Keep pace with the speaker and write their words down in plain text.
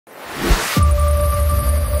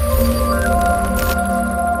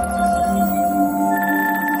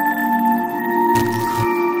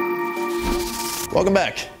Welcome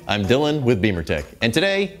back. I'm Dylan with BeamerTech, and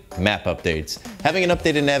today, map updates. Having an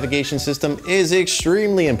updated navigation system is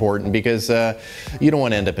extremely important because you don't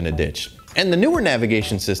want to end up in a ditch. And the newer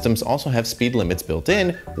navigation systems also have speed limits built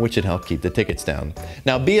in, which should help keep the tickets down.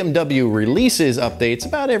 Now, BMW releases updates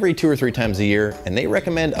about every 2 or 3 times a year, and they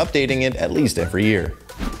recommend updating it at least every year.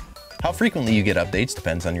 How frequently you get updates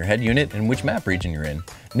depends on your head unit and which map region you're in.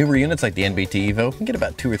 Newer units like the NBT Evo can get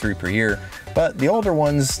about 2 or 3 per year, but the older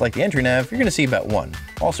ones like the Entry Nav, you're going to see about 1.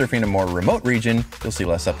 Also, if you're in a more remote region, you'll see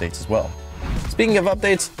less updates as well. Speaking of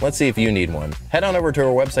updates, let's see if you need one. Head on over to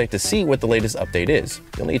our website to see what the latest update is.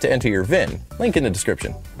 You'll need to enter your VIN, link in the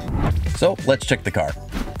description. So let's check the car.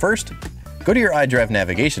 First, go to your iDrive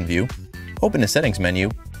navigation view, open the settings menu,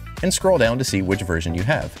 and scroll down to see which version you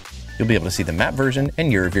have. You'll be able to see the map version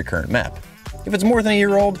and year of your current map. If it's more than a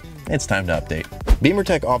year old, it's time to update.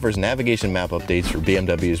 BeamerTech offers navigation map updates for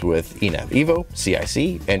BMWs with eNav Evo,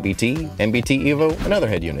 CIC, NBT, NBT Evo, and other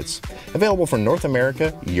head units. Available for North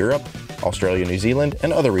America, Europe, Australia, New Zealand,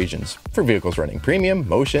 and other regions for vehicles running Premium,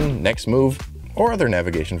 Motion, Next Move, or other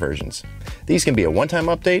navigation versions. These can be a one-time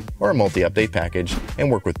update or a multi-update package and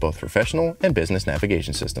work with both professional and business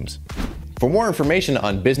navigation systems. For more information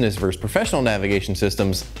on business versus professional navigation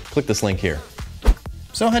systems, click this link here.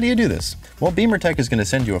 So how do you do this? Well, BeamerTech is going to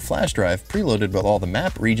send you a flash drive preloaded with all the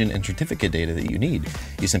map, region, and certificate data that you need.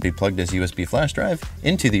 You simply plug this USB flash drive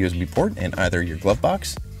into the USB port in either your glove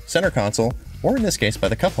box, center console, or in this case by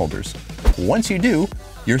the cup holders. Once you do,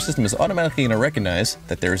 your system is automatically going to recognize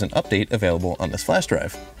that there is an update available on this flash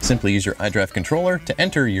drive. Simply use your iDrive controller to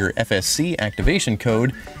enter your FSC activation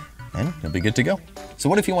code, and you'll be good to go. So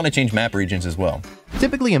what if you want to change map regions as well?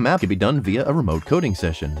 Typically a map can be done via a remote coding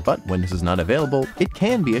session, but when this is not available, it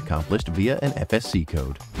can be accomplished via an FSC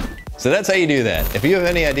code. So that's how you do that. If you have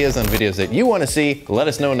any ideas on videos that you want to see, let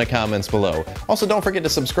us know in the comments below. Also, don't forget to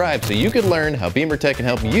subscribe so you can learn how BeamerTech can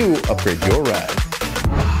help you upgrade your ride.